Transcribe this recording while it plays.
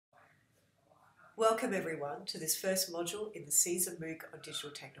Welcome everyone to this first module in the CSER MOOC on digital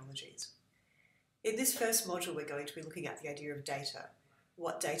technologies. In this first module we're going to be looking at the idea of data,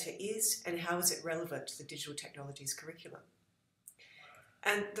 what data is and how is it relevant to the digital technologies curriculum.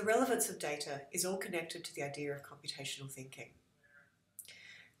 And the relevance of data is all connected to the idea of computational thinking.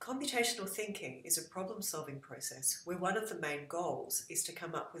 Computational thinking is a problem-solving process where one of the main goals is to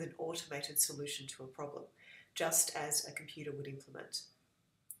come up with an automated solution to a problem, just as a computer would implement.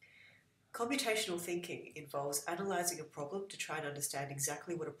 Computational thinking involves analysing a problem to try and understand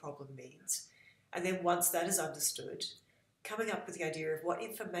exactly what a problem means, and then once that is understood, coming up with the idea of what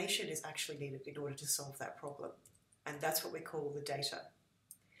information is actually needed in order to solve that problem, and that's what we call the data.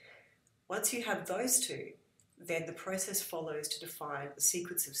 Once you have those two, then the process follows to define the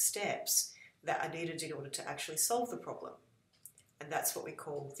sequence of steps that are needed in order to actually solve the problem, and that's what we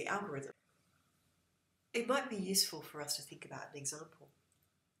call the algorithm. It might be useful for us to think about an example.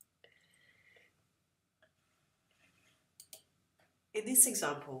 In this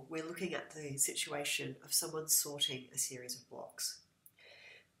example, we're looking at the situation of someone sorting a series of blocks.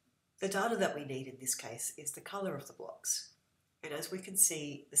 The data that we need in this case is the colour of the blocks. And as we can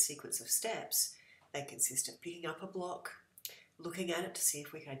see, the sequence of steps, they consist of picking up a block, looking at it to see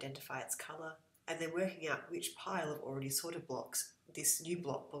if we can identify its colour, and then working out which pile of already sorted blocks this new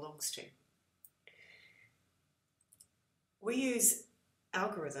block belongs to. We use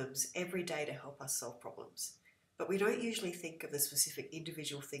algorithms every day to help us solve problems. But we don't usually think of the specific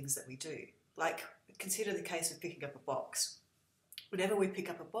individual things that we do. Like, consider the case of picking up a box. Whenever we pick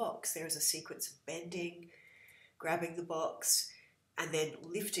up a box, there is a sequence of bending, grabbing the box, and then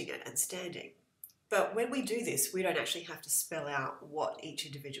lifting it and standing. But when we do this, we don't actually have to spell out what each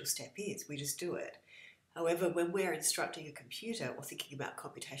individual step is, we just do it. However, when we're instructing a computer or thinking about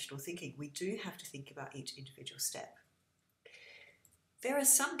computational thinking, we do have to think about each individual step. There are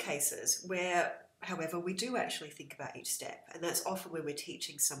some cases where, however, we do actually think about each step, and that's often when we're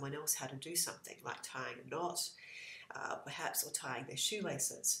teaching someone else how to do something, like tying a knot, perhaps, or tying their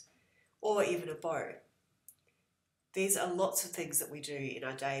shoelaces, or even a bow. These are lots of things that we do in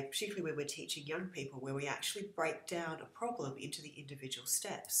our day, particularly when we're teaching young people, where we actually break down a problem into the individual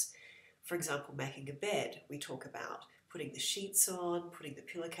steps. For example, making a bed, we talk about putting the sheets on, putting the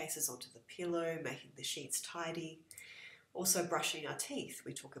pillowcases onto the pillow, making the sheets tidy. Also brushing our teeth,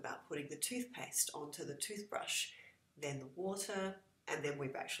 we talk about putting the toothpaste onto the toothbrush, then the water, and then we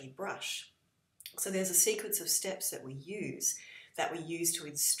actually brush. So there's a sequence of steps that we use to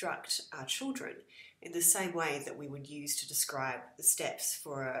instruct our children in the same way that we would use to describe the steps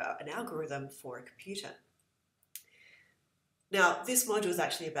for an algorithm for a computer. Now, this module is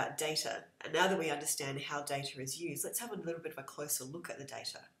actually about data, and now that we understand how data is used, let's have a little bit of a closer look at the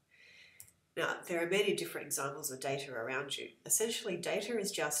data. Now, there are many different examples of data around you. Essentially, data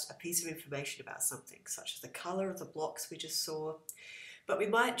is just a piece of information about something, such as the colour of the blocks we just saw, but we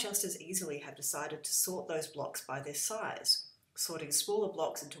might just as easily have decided to sort those blocks by their size, sorting smaller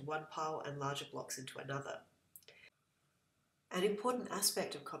blocks into one pile and larger blocks into another. An important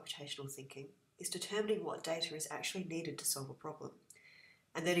aspect of computational thinking is determining what data is actually needed to solve a problem,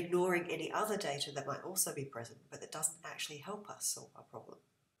 and then ignoring any other data that might also be present, but that doesn't actually help us solve our problem.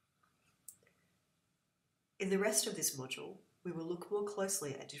 In the rest of this module, we will look more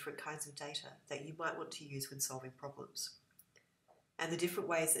closely at different kinds of data that you might want to use when solving problems, and the different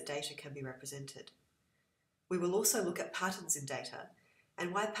ways that data can be represented. We will also look at patterns in data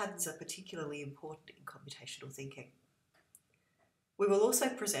and why patterns are particularly important in computational thinking. We will also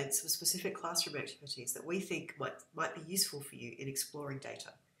present some specific classroom activities that we think might be useful for you in exploring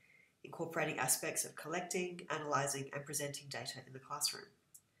data, incorporating aspects of collecting, analysing, and presenting data in the classroom.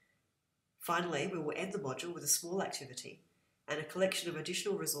 Finally, we will end the module with a small activity and a collection of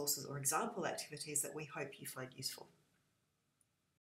additional resources or example activities that we hope you find useful.